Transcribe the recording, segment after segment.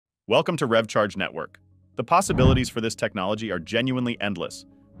Welcome to Revcharge Network. The possibilities for this technology are genuinely endless,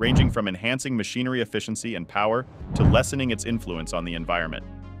 ranging from enhancing machinery efficiency and power to lessening its influence on the environment.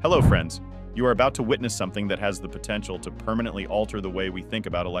 Hello, friends. You are about to witness something that has the potential to permanently alter the way we think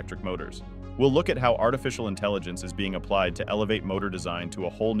about electric motors. We'll look at how artificial intelligence is being applied to elevate motor design to a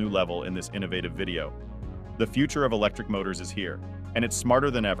whole new level in this innovative video. The future of electric motors is here, and it's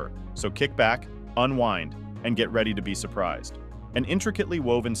smarter than ever, so kick back, unwind, and get ready to be surprised. An intricately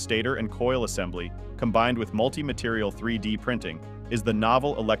woven stator and coil assembly, combined with multi-material 3D printing, is the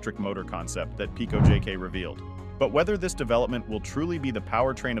novel electric motor concept that Pico.jk revealed. But whether this development will truly be the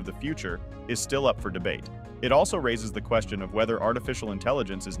powertrain of the future is still up for debate. It also raises the question of whether artificial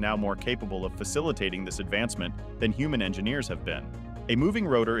intelligence is now more capable of facilitating this advancement than human engineers have been. A moving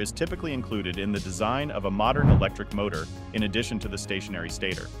rotor is typically included in the design of a modern electric motor in addition to the stationary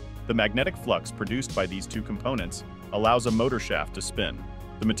stator. The magnetic flux produced by these two components allows a motor shaft to spin.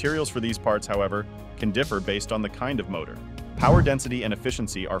 The materials for these parts, however, can differ based on the kind of motor. Power density and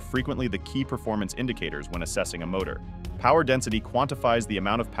efficiency are frequently the key performance indicators when assessing a motor. Power density quantifies the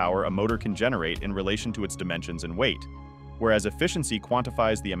amount of power a motor can generate in relation to its dimensions and weight, whereas efficiency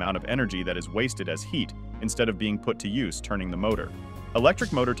quantifies the amount of energy that is wasted as heat instead of being put to use turning the motor.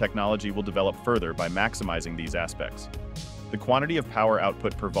 Electric motor technology will develop further by maximizing these aspects. The quantity of power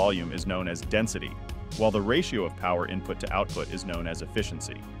output per volume is known as density, while the ratio of power input to output is known as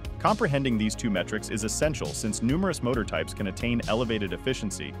efficiency. Comprehending these two metrics is essential since numerous motor types can attain elevated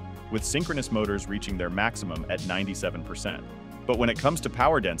efficiency, with synchronous motors reaching their maximum at 97%. But when it comes to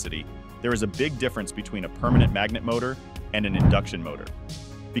power density, there is a big difference between a permanent magnet motor and an induction motor.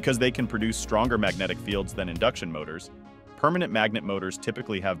 Because they can produce stronger magnetic fields than induction motors, permanent magnet motors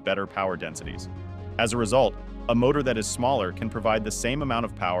typically have better power densities. As a result, a motor that is smaller can provide the same amount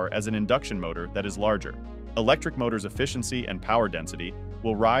of power as an induction motor that is larger. Electric motors' efficiency and power density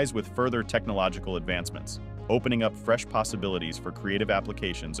will rise with further technological advancements, opening up fresh possibilities for creative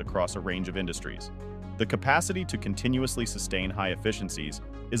applications across a range of industries. The capacity to continuously sustain high efficiencies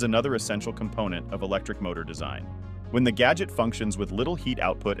is another essential component of electric motor design. When the gadget functions with little heat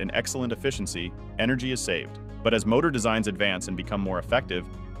output and excellent efficiency, energy is saved. But as motor designs advance and become more effective,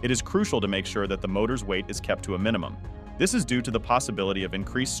 it is crucial to make sure that the motor's weight is kept to a minimum. This is due to the possibility of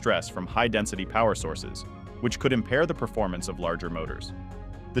increased stress from high-density power sources, which could impair the performance of larger motors.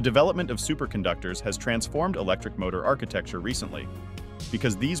 The development of superconductors has transformed electric motor architecture recently.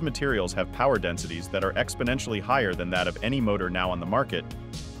 Because these materials have power densities that are exponentially higher than that of any motor now on the market,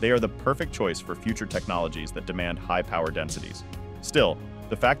 they are the perfect choice for future technologies that demand high power densities. Still,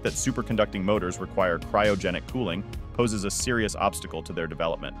 the fact that superconducting motors require cryogenic cooling poses a serious obstacle to their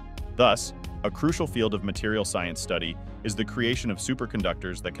development. Thus, a crucial field of material science study is the creation of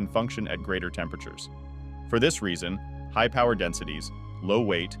superconductors that can function at greater temperatures. For this reason, high power densities, low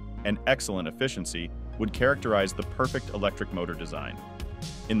weight, and excellent efficiency would characterize the perfect electric motor design.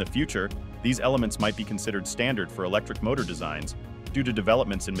 In the future, these elements might be considered standard for electric motor designs due to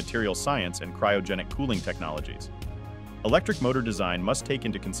developments in material science and cryogenic cooling technologies. Electric motor design must take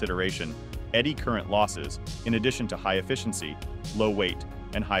into consideration eddy current losses in addition to high efficiency, low weight,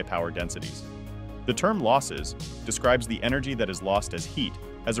 and high power densities. The term losses describes the energy that is lost as heat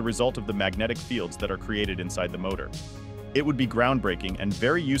as a result of the magnetic fields that are created inside the motor. It would be groundbreaking and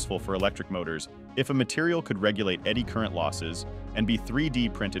very useful for electric motors if a material could regulate eddy current losses and be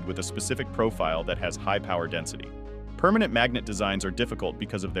 3D printed with a specific profile that has high power density. Permanent magnet designs are difficult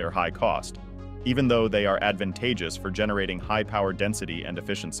because of their high cost, even though they are advantageous for generating high power density and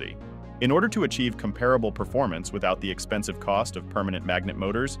efficiency. In order to achieve comparable performance without the expensive cost of permanent magnet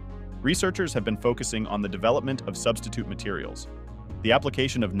motors, researchers have been focusing on the development of substitute materials. The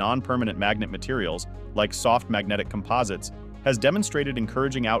application of non-permanent magnet materials, like soft magnetic composites, has demonstrated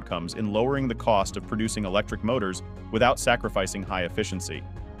encouraging outcomes in lowering the cost of producing electric motors without sacrificing high efficiency.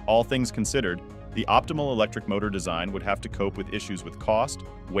 All things considered, the optimal electric motor design would have to cope with issues with cost,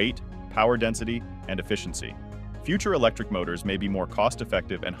 weight, power density, and efficiency. Future electric motors may be more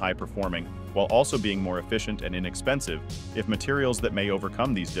cost-effective and high-performing, while also being more efficient and inexpensive if materials that may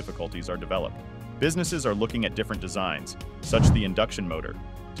overcome these difficulties are developed. Businesses are looking at different designs, such as the induction motor,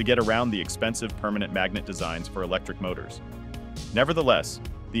 to get around the expensive permanent magnet designs for electric motors. Nevertheless,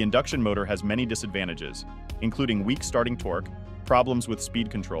 the induction motor has many disadvantages, including weak starting torque, problems with speed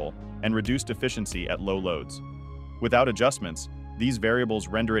control, and reduced efficiency at low loads. Without adjustments, these variables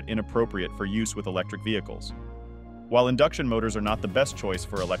render it inappropriate for use with electric vehicles. While induction motors are not the best choice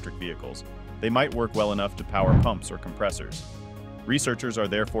for electric vehicles, they might work well enough to power pumps or compressors. Researchers are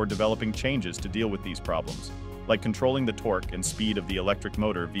therefore developing changes to deal with these problems, like controlling the torque and speed of the electric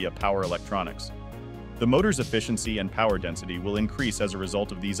motor via power electronics. The motor's efficiency and power density will increase as a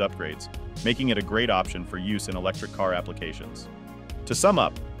result of these upgrades, making it a great option for use in electric car applications. To sum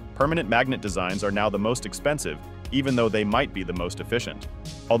up, permanent magnet designs are now the most expensive, even though they might be the most efficient.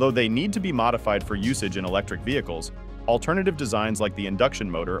 Although they need to be modified for usage in electric vehicles, alternative designs like the induction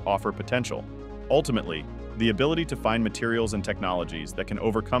motor offer potential. Ultimately, the ability to find materials and technologies that can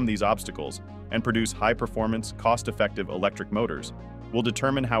overcome these obstacles and produce high-performance, cost-effective electric motors will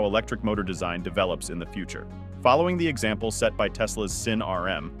determine how electric motor design develops in the future. Following the example set by Tesla's Syn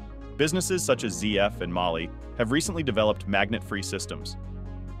RM, businesses such as ZF and Mali have recently developed magnet-free systems.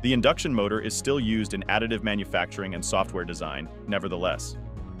 The induction motor is still used in additive manufacturing and software design, nevertheless.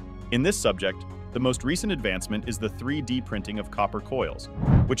 In this subject, the most recent advancement is the 3D printing of copper coils,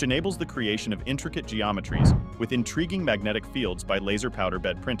 which enables the creation of intricate geometries with intriguing magnetic fields by laser powder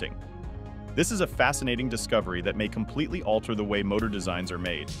bed printing. This is a fascinating discovery that may completely alter the way motor designs are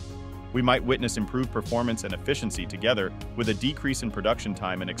made. We might witness improved performance and efficiency together with a decrease in production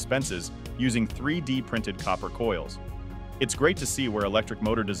time and expenses using 3D printed copper coils. It's great to see where electric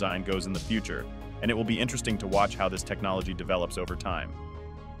motor design goes in the future, and it will be interesting to watch how this technology develops over time.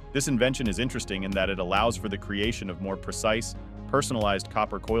 This invention is interesting in that it allows for the creation of more precise, personalized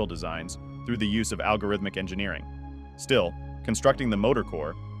copper coil designs through the use of algorithmic engineering. Still, constructing the motor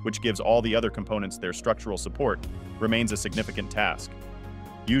core, which gives all the other components their structural support, remains a significant task.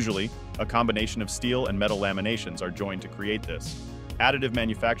 Usually, a combination of steel and metal laminations are joined to create this. Additive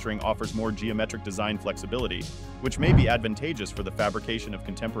manufacturing offers more geometric design flexibility, which may be advantageous for the fabrication of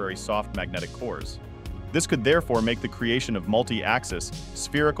contemporary soft magnetic cores. This could therefore make the creation of multi-axis,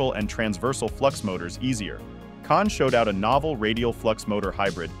 spherical, and transversal flux motors easier. Kahn showed out a novel radial flux motor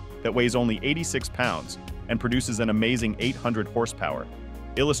hybrid that weighs only 86 pounds and produces an amazing 800 horsepower,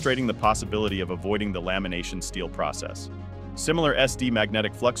 illustrating the possibility of avoiding the lamination steel process. Similar SD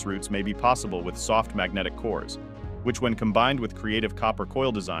magnetic flux routes may be possible with soft magnetic cores, which when combined with creative copper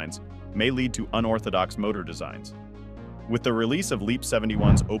coil designs may lead to unorthodox motor designs. With the release of Leap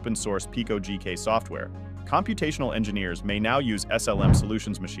 71's open-source Pico-GK software, computational engineers may now use SLM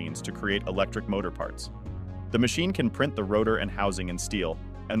Solutions machines to create electric motor parts. The machine can print the rotor and housing in steel,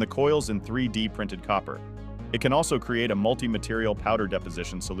 and the coils in 3D printed copper. It can also create a multi-material powder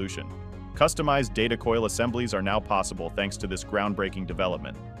deposition solution. Customized data coil assemblies are now possible thanks to this groundbreaking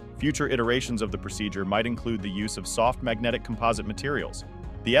development. Future iterations of the procedure might include the use of soft magnetic composite materials.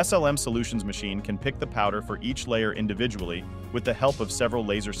 The SLM Solutions machine can pick the powder for each layer individually with the help of several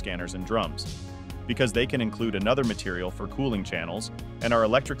laser scanners and drums. Because they can include another material for cooling channels and are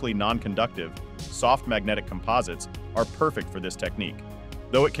electrically non-conductive, soft magnetic composites are perfect for this technique.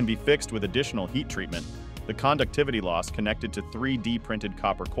 Though it can be fixed with additional heat treatment, the conductivity loss connected to 3D printed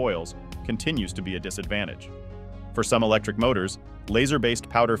copper coils continues to be a disadvantage. For some electric motors, laser-based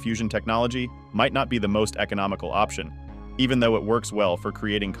powder fusion technology might not be the most economical option, even though it works well for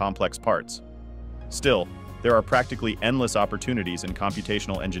creating complex parts. Still, there are practically endless opportunities in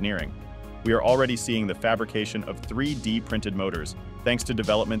computational engineering. We are already seeing the fabrication of 3D printed motors thanks to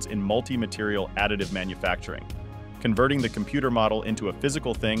developments in multi-material additive manufacturing. Converting the computer model into a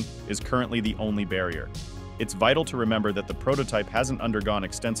physical thing is currently the only barrier. It's vital to remember that the prototype hasn't undergone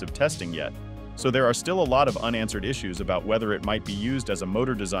extensive testing yet, so there are still a lot of unanswered issues about whether it might be used as a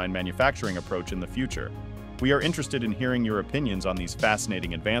motor design manufacturing approach in the future. We are interested in hearing your opinions on these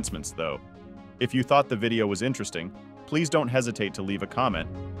fascinating advancements, though. If you thought the video was interesting, please don't hesitate to leave a comment,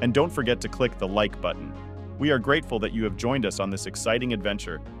 and don't forget to click the like button. We are grateful that you have joined us on this exciting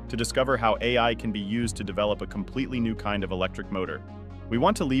adventure to discover how AI can be used to develop a completely new kind of electric motor. We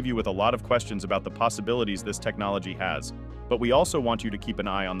want to leave you with a lot of questions about the possibilities this technology has, but we also want you to keep an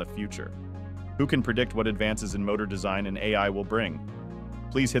eye on the future. Who can predict what advances in motor design and AI will bring?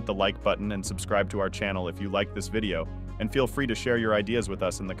 Please hit the like button and subscribe to our channel if you liked this video, and feel free to share your ideas with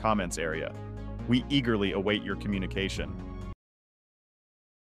us in the comments area. We eagerly await your communication.